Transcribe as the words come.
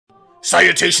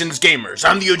Salutations gamers,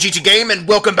 I'm the OgichiGame and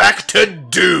welcome back to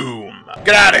Doom!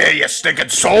 Get out of here, you stinking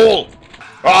soul!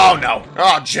 Oh no,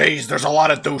 oh jeez, there's a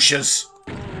lot of douches.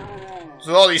 There's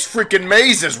all these freaking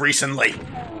mazes recently.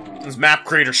 This map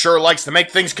creator sure likes to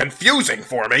make things confusing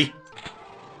for me.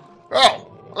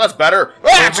 Oh, well, that's better.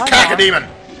 Ah, it's a cacodemon!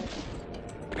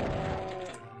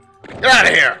 Get out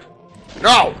of here!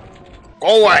 No!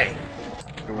 Go away!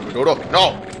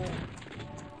 No!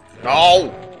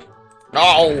 No!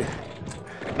 No!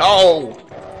 No!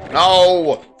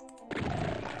 No!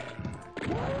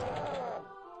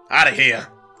 Out of here!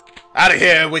 Out of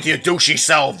here with your douchey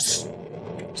selves!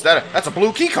 That's a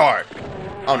blue key card!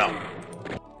 Oh no.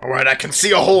 Alright, I can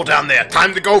see a hole down there.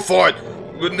 Time to go for it!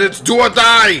 It's do or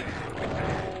die!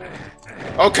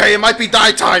 Okay, it might be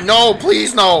die time. No,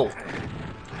 please no!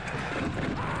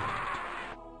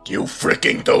 You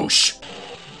freaking douche!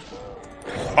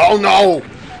 Oh no!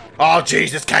 Oh jeez,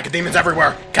 there's cacodemons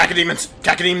everywhere! Cacodemons!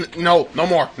 No, no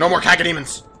more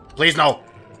cacodemons! Please no!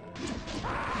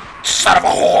 Son of a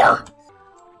whore!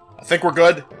 I think we're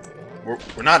good.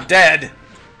 We're not dead.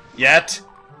 Yet.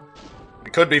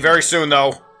 We could be very soon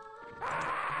though.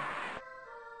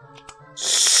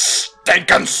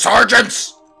 Stinkin'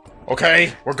 sergeants!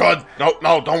 Okay, we're good.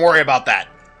 No, don't worry about that.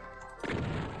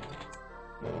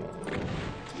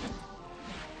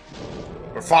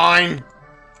 We're fine.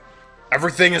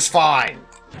 Everything is fine.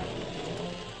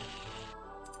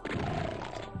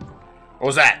 What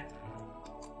was that?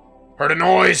 Heard a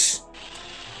noise.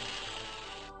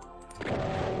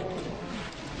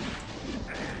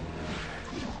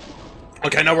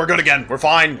 Okay, no, we're good again. We're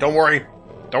fine. Don't worry.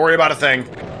 Don't worry about a thing.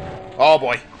 Oh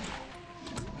boy.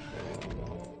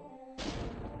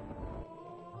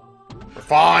 We're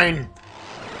fine.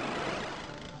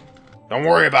 Don't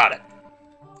worry about it.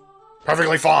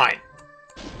 Perfectly fine.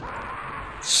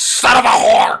 Son of a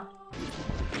whore!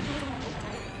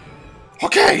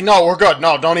 Okay, no, we're good.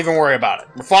 No, don't even worry about it.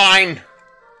 We're fine.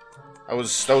 That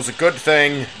was a good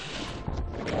thing.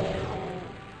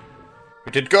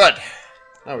 We did good.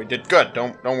 No, we did good.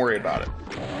 Don't worry about it.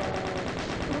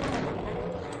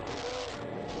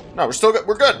 No, we're still good.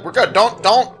 We're good. We're good.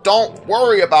 Don't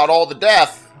worry about all the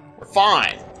death. We're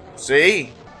fine.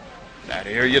 See? Get out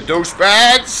of here, you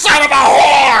douchebag! Son of a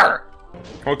whore!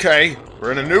 Okay,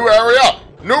 we're in a new area.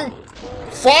 New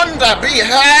fun to be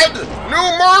had.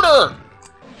 New murder.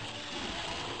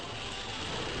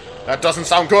 That doesn't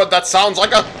sound good. That sounds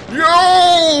like a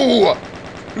you.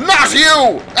 Not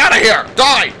you. Out of here.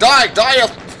 Die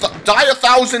a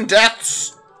thousand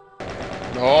deaths.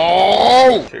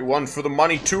 No. Okay, 1 for the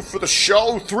money, 2 for the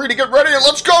show, 3 to get ready, and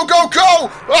let's go, go, go.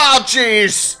 Oh,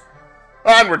 jeez.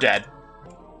 And we're dead.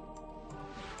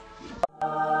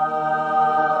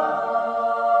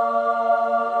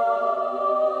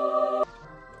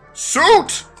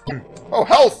 Suit! Oh,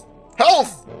 health!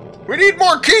 Health! We need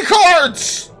more key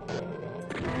cards!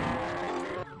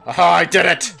 Aha, I did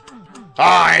it!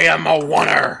 I am a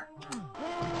oneer!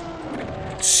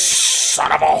 Son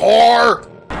of a whore!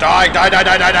 Die,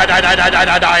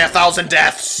 1,000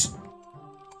 deaths!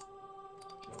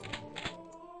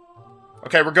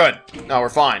 Okay, we're good. No, we're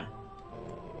fine.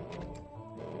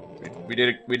 We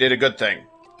did a good thing.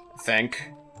 I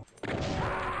think.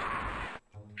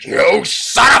 You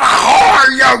son of a whore,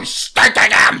 you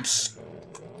stinking imps!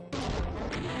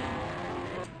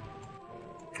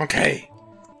 Okay.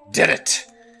 Did it.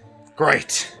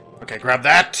 Great. Okay, grab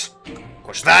that.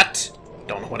 Push that.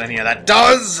 Don't know what any of that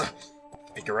does.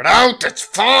 Figure it out. It's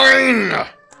fine.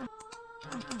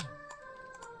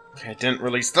 Okay, didn't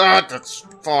release that. That's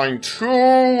fine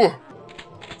too.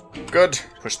 Good.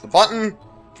 Push the button.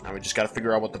 Now we just gotta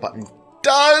figure out what the button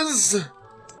does.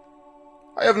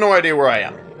 I have no idea where I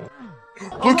am.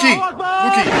 Blue key! Blue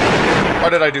key! Why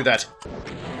did I do that?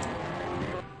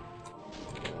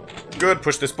 Good,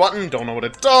 push this button, don't know what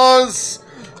it does.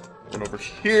 Run over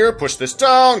here, push this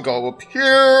down, go up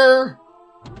here.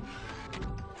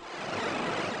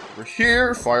 Over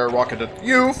here, fire rocket at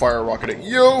you, fire rocket at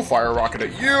you, fire rocket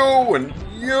at you, and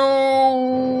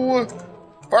you.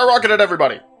 Fire rocket at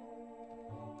everybody.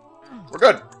 We're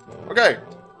good. Okay.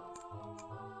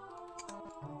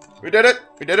 We did it!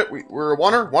 We did it! We're a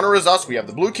oneer. Oneer is us. We have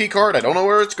the blue key card. I don't know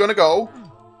where it's gonna go.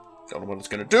 Don't know what it's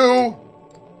gonna do.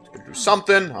 It's gonna do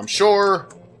something, I'm sure.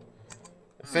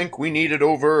 I think we need it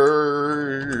over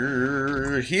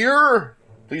here.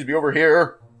 Please be over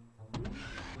here.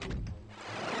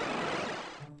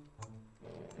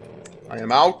 I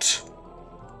am out.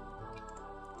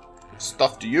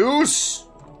 Stuff to use.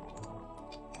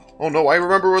 Oh no, I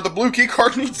remember where the blue key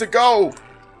card needs to go.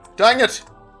 Dang it.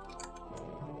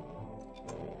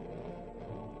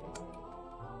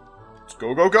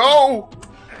 Go, go, go!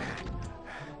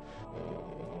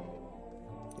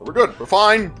 We're good. We're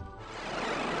fine.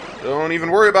 Don't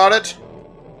even worry about it.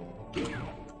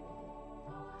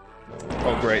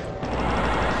 Oh, great.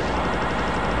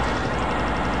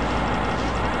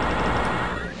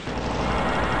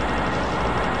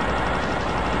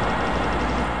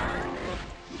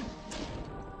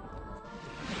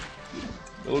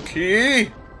 Little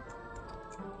key.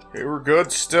 Okay, we're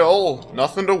good still.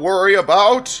 Nothing to worry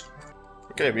about.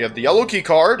 Okay, we have the yellow key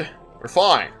card. We're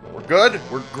fine. We're good.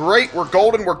 We're great. We're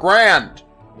golden. We're grand.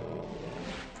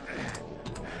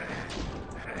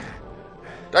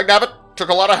 Dagnabbit. Took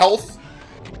a lot of health.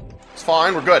 It's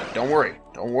fine. We're good. Don't worry.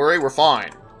 Don't worry. We're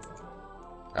fine.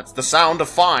 That's the sound of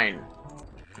fine.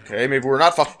 Okay, maybe we're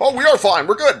not fine. Oh, we are fine.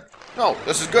 We're good. No,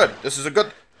 this is good. This is a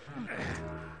good...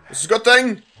 This is a good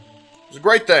thing. It's a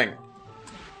great thing.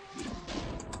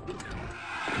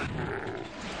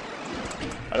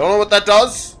 I don't know what that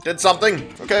does. Did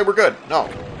something. Okay, we're good. No.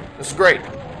 This is great.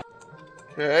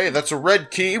 Okay, that's a red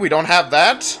key. We don't have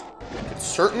that. Can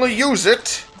certainly use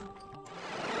it.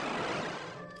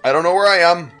 I don't know where I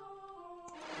am.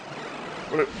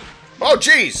 Oh,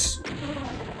 jeez! I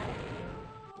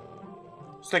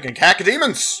was thinking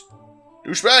cacodemons.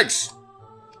 Douchebags.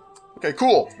 Okay,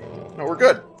 cool. No, we're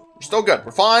good. We're still good.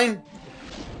 We're fine.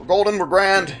 We're golden. We're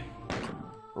grand.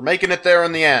 We're making it there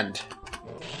in the end.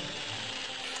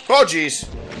 Oh, jeez.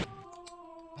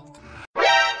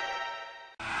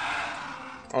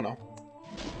 Oh, no.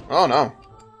 Oh, no.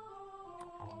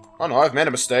 Oh, no, I've made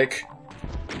a mistake.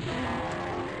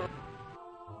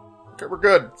 Okay, we're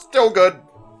good. Still good.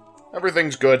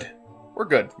 Everything's good. We're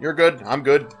good. You're good. I'm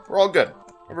good. We're all good.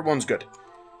 Everyone's good.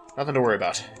 Nothing to worry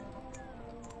about.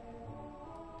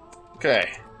 Okay.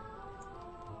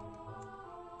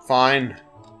 Fine.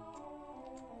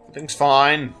 Everything's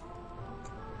fine.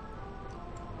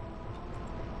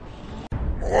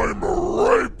 I'm a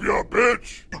rape, ya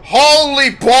bitch! Holy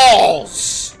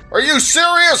balls! Are you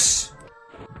serious?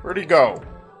 Where'd he go?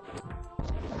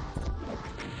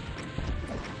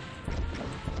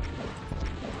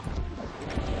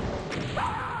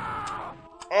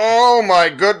 Oh my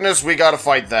goodness, we gotta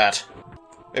fight that.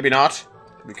 Maybe not.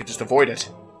 We could just avoid it.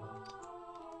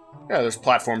 Yeah, there's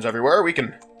platforms everywhere. We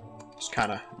can just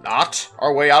kind of knot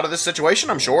our way out of this situation,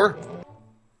 I'm sure.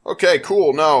 Okay,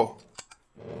 cool, no.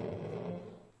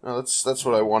 No, that's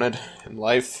what I wanted in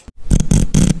life.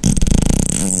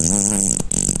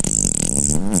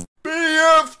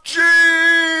 BFG!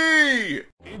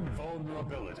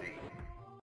 Invulnerability.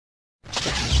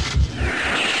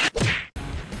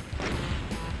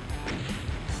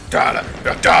 Dada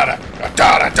da dada da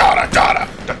dada dada dada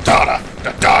da dada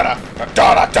da dada da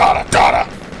dada dada dada.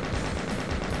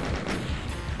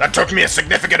 That took me a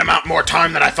significant amount more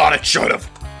time than I thought it should have.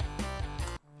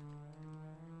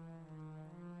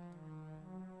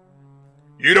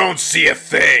 You don't see a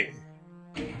thing.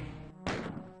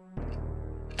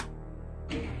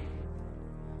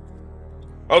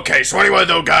 Okay, so anyway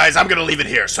though, guys, I'm gonna leave it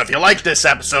here. So if you like this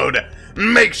episode,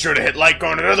 make sure to hit like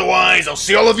on it. Otherwise, I'll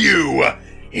see all of you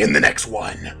in the next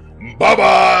one.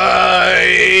 Bye-bye!